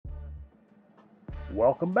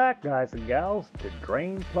Welcome back, guys and gals, to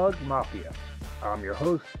Drain Plug Mafia. I'm your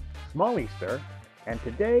host, Smallyster, and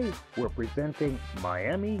today we're presenting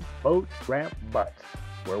Miami Boat Ramp Butts,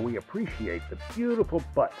 where we appreciate the beautiful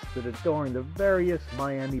butts that adorn the various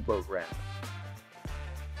Miami boat ramps.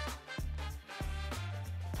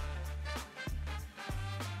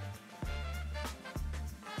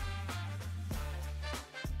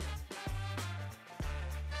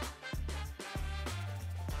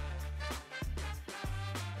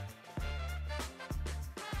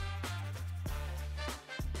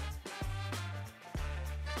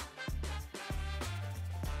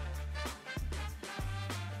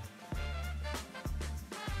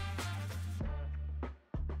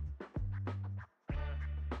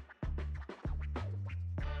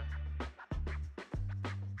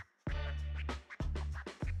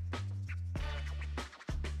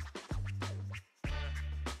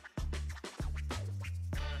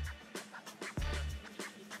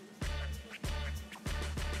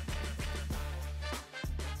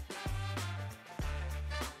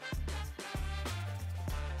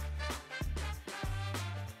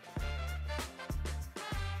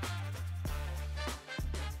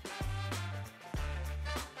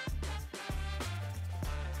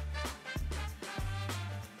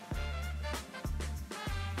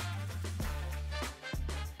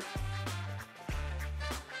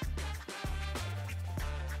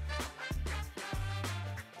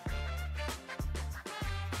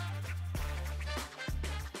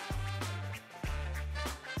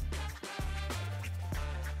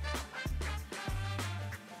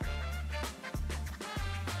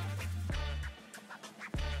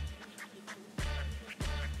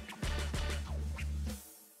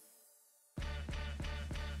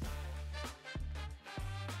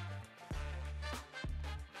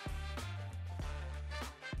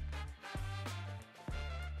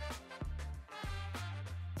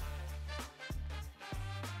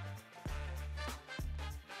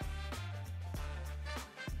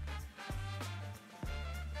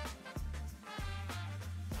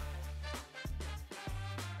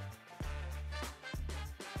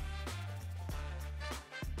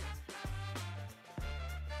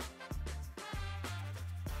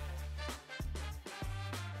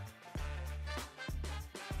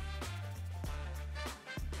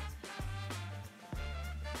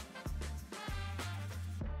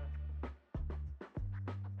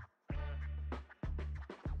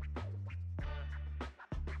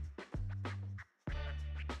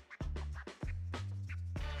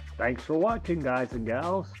 Thanks for watching, guys and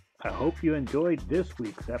gals. I hope you enjoyed this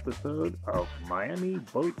week's episode of Miami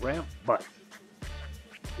Boat Ramp Butts.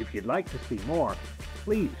 If you'd like to see more,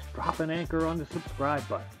 please drop an anchor on the subscribe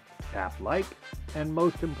button, tap like, and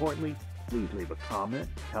most importantly, please leave a comment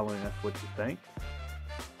telling us what you think.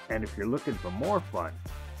 And if you're looking for more fun,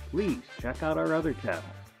 please check out our other channels,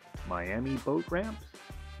 Miami Boat Ramps,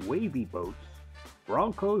 Wavy Boats,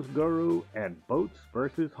 Broncos Guru, and Boats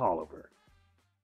vs. Holliver.